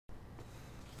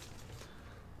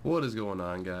What is going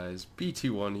on, guys?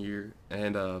 BT1 here,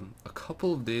 and a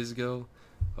couple of days ago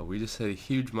we just hit a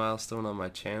huge milestone on my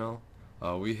channel.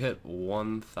 We hit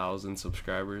 1,000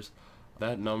 subscribers.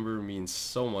 That number means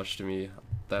so much to me.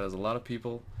 That is a lot of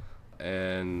people,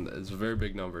 and it's a very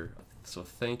big number. So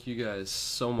thank you guys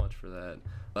so much for that.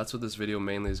 That's what this video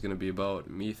mainly is going to be about,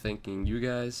 me thanking you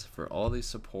guys for all the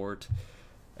support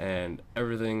and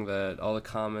everything, that all the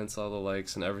comments, all the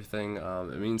likes and everything.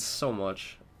 It means so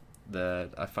much that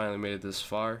I finally made it this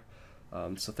far.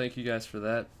 So thank you guys for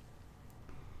that.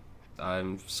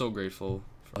 I'm so grateful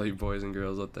for all you boys and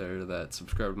girls out there that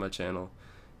subscribe to my channel.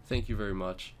 Thank you very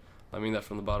much. I mean that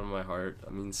from the bottom of my heart.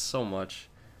 It means so much.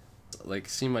 Like,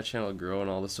 seeing my channel grow and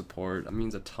all the support, it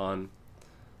means a ton.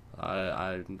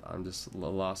 I'm just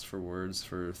lost for words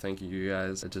for thanking you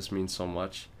guys. It just means so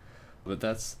much. But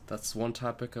that's one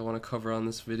topic I want to cover on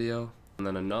this video. And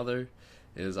then another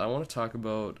is I want to talk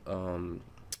about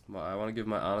I want to give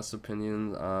my honest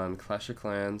opinion on Clash of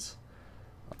Clans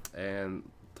and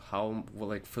how,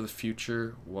 like, for the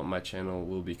future, what my channel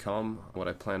will become, what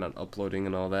I plan on uploading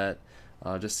and all that,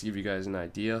 just to give you guys an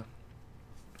idea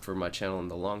for my channel in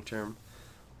the long term,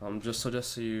 just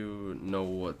so you know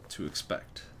what to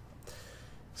expect.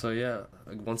 So yeah,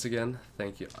 once again,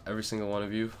 thank you every single one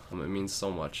of you. It means so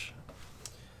much.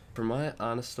 For my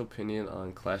honest opinion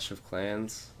on Clash of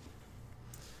Clans,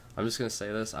 I'm just gonna say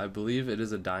this: I believe it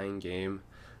is a dying game.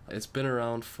 It's been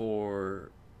around for,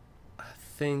 I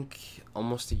think,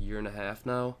 almost a year and a half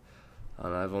now,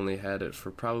 and I've only had it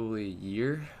for probably a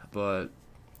year, but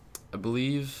I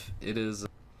believe it is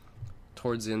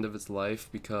towards the end of its life,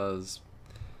 because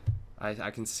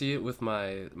I can see it with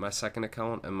my second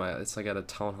account, and it's like at a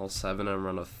Town Hall 7, I'm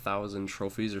around 1,000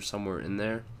 trophies or somewhere in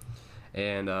there,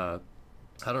 and I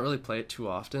don't really play it too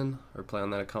often, or play on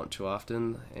that account too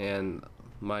often, and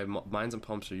my mines and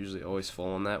pumps are usually always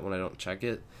full on that when I don't check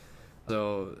it.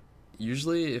 So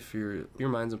usually if your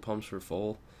mines and pumps were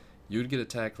full, you would get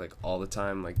attacked like all the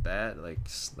time, like that, like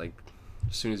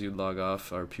as soon as you'd log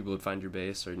off, or people would find your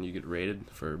base, or you get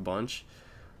raided for a bunch.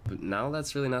 But now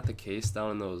that's really not the case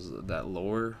down in that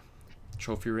lower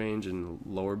trophy range and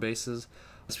lower bases.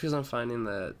 That's because I'm finding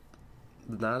that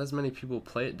not as many people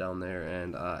play it down there,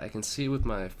 and I can see with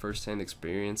my first-hand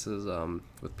experiences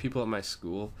with people at my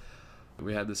school.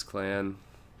 We had this clan,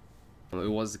 it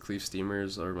was the Cleve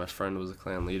Steamers, or my friend was a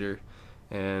clan leader,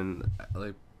 and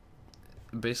like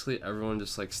basically everyone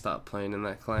just like stopped playing in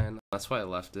that clan. That's why I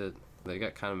left it. They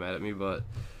got kind of mad at me, but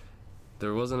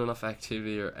there wasn't enough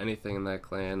activity or anything in that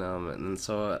clan, and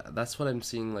so that's what I'm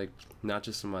seeing, like, not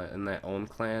just in that own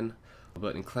clan,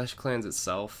 but in Clash of Clans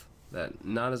itself, that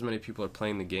not as many people are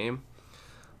playing the game.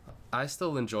 I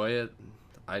still enjoy it.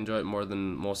 I enjoy it more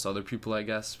than most other people, I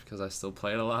guess, because I still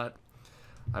play it a lot.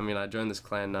 I mean, I joined this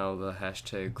clan now, the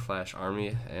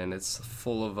 #ClashArmy, and it's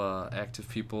full of active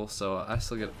people, so I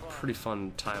still get a pretty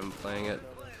fun time playing it.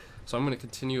 So I'm going to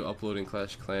continue uploading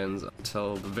Clash of Clans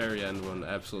until the very end, when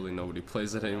absolutely nobody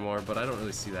plays it anymore, but I don't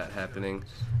really see that happening.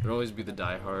 There'll always be the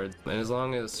diehards, and as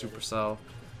long as Supercell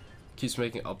keeps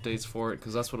making updates for it,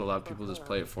 because that's what a lot of people just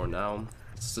play it for now,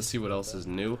 just to see what else is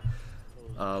new.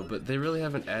 But they really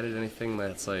haven't added anything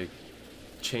that's like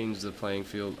changed the playing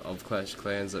field of Clash of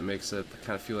Clans that makes it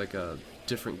kind of feel like a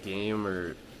different game,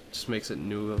 or just makes it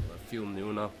feel new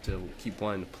enough to keep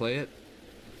wanting to play it.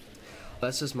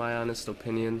 That's just my honest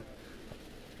opinion.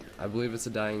 I believe it's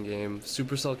a dying game.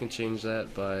 Supercell can change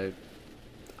that by,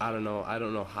 I don't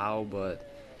know how, but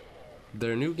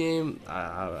their new game,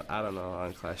 I don't know,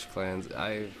 on Clash of Clans.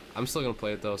 I'm still gonna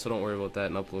play it though, so don't worry about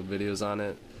that, and upload videos on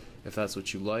it if that's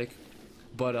what you like.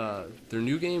 But their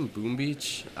new game, Boom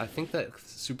Beach, I think that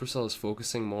Supercell is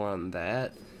focusing more on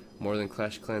that more than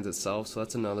Clash of Clans itself, so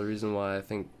that's another reason why I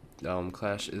think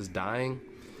Clash is dying.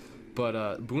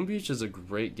 But Boom Beach is a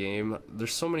great game.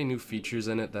 There's so many new features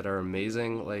in it that are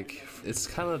amazing. Like, it's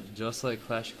kind of just like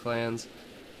Clash of Clans,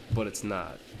 but it's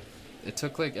not. It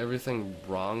took like everything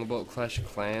wrong about Clash of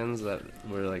Clans that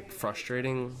were like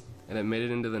frustrating, and it made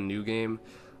it into the new game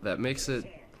that makes it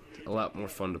a lot more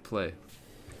fun to play.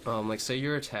 Like, say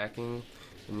you're attacking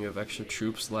and you have extra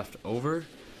troops left over.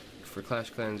 For Clash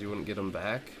of Clans you wouldn't get them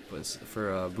back, but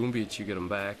for Boom Beach you get them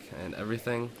back and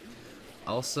everything.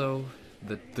 Also,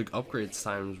 the upgrade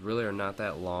times really are not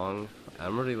that long.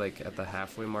 I'm already like at the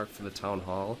halfway mark for the Town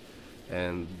Hall,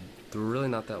 and they're really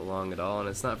not that long at all, and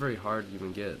it's not very hard to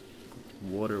even get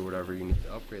wood or whatever you need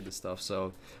to upgrade the stuff.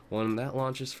 So when that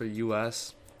launches for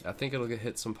US, I think it'll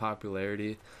hit some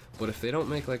popularity, but if they don't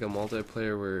make like a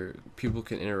multiplayer where people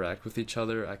can interact with each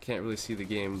other, I can't really see the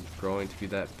game growing to be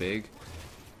that big.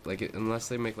 like unless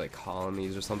they make like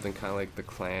colonies or something kind of like the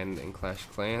clan in Clash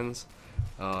of Clans.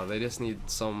 They just need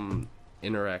some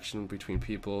interaction between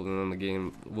people, and then the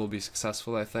game will be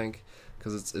successful, I think,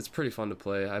 because it's pretty fun to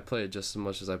play. I play it just as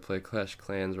much as I play Clash of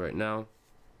Clans right now.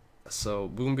 So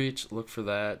Boom Beach, look for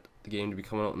that, the game to be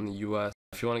coming out in the US.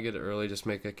 If you want to get it early, just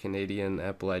make a Canadian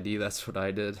Apple ID. That's what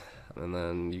I did, and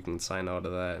then you can sign out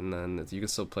of that, and then you can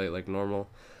still play it like normal.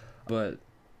 But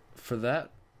for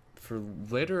that, for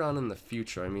later on in the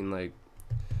future, I mean, like,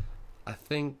 I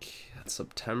think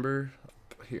September.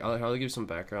 Here, I'll give you some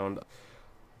background.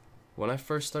 When I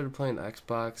first started playing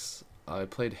Xbox, I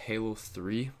played Halo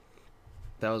 3.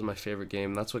 That was my favorite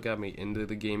game. That's what got me into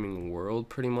the gaming world,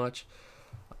 pretty much.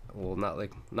 Well,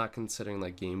 not considering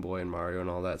like Game Boy and Mario and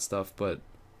all that stuff, but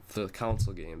the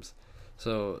console games.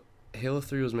 So Halo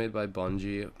 3 was made by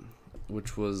Bungie,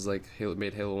 which was like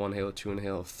made Halo 1, Halo 2, and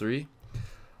Halo 3.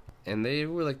 And they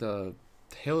were like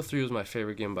Halo 3 was my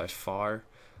favorite game by far.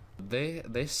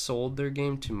 They sold their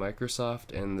game to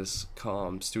Microsoft and this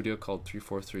studio called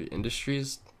 343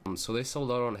 Industries. So they sold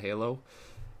out on Halo,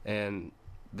 and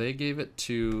they gave it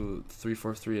to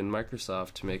 343 and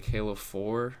Microsoft to make Halo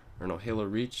 4, or no, Halo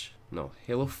Reach, no,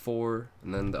 Halo 4,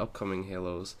 and then the upcoming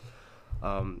Halos.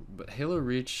 But Halo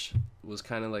Reach was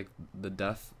kind of like the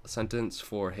death sentence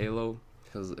for Halo,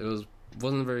 because it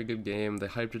wasn't a very good game. They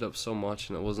hyped it up so much,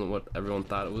 and it wasn't what everyone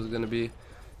thought it was going to be.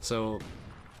 So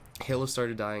Halo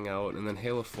started dying out, and then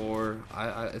Halo 4,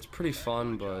 it's pretty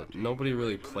fun, but nobody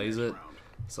really plays it.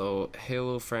 So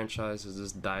Halo franchise has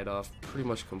just died off pretty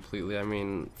much completely. I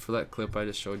mean, for that clip I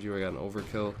just showed you, I got an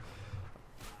overkill.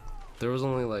 There was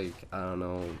only like, I don't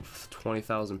know,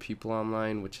 20,000 people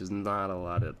online, which is not a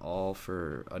lot at all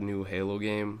for a new Halo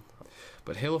game.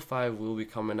 But Halo 5 will be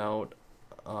coming out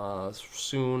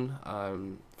soon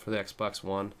for the Xbox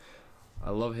One. I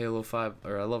love Halo 5,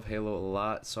 or I love Halo a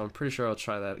lot, so I'm pretty sure I'll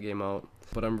try that game out.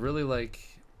 But I'm really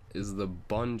is the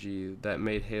Bungie that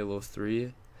made Halo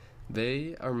 3.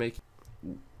 They are making,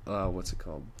 what's it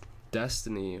called?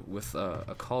 Destiny with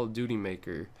a Call of Duty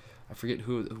maker. I forget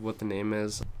what the name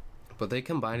is, but they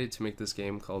combined it to make this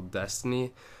game called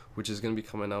Destiny, which is going to be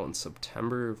coming out in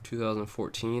September of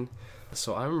 2014.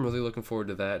 So I'm really looking forward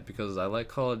to that, because I like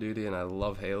Call of Duty and I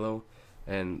love Halo.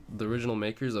 And the original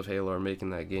makers of Halo are making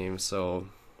that game, so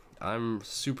I'm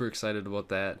super excited about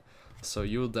that. So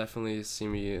you will definitely see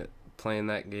me playing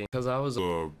that game, because I was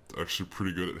actually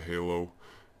pretty good at Halo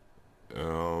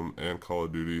and Call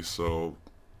of Duty. So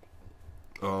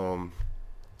I'll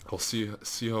see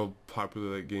how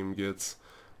popular that game gets.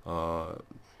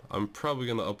 I'm probably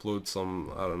gonna upload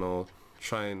some, I don't know,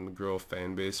 try and grow a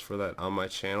fan base for that on my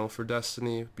channel for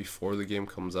Destiny before the game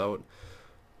comes out.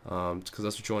 Because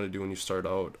that's what you want to do when you start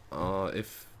out.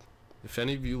 If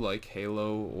any of you like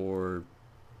Halo or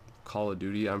Call of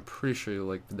Duty, I'm pretty sure you'll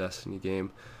like the Destiny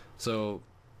game. So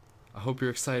I hope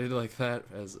you're excited like that,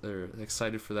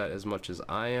 excited for that as much as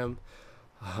I am.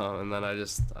 And then I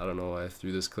don't know why I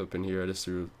threw this clip in here. I just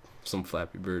threw some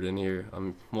Flappy Bird in here.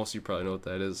 Most of you probably know what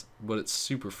that is, but it's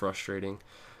super frustrating.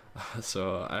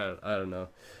 So I don't know.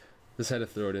 Just had to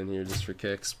throw it in here just for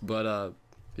kicks. But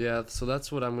yeah, so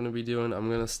that's what I'm going to be doing. I'm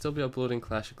going to still be uploading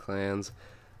Clash of Clans,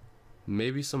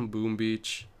 maybe some Boom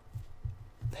Beach,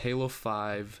 Halo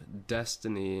 5,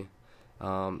 Destiny,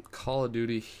 Call of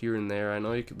Duty here and there. I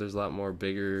know there's a lot more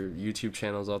bigger YouTube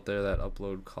channels out there that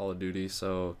upload Call of Duty,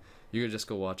 so you could just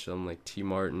go watch them, like T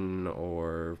Martin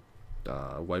or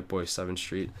White Boy 7th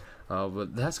Street.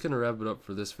 But that's going to wrap it up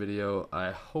for this video.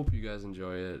 I hope you guys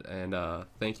enjoy it, and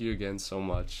thank you again so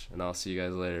much, and I'll see you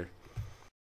guys later.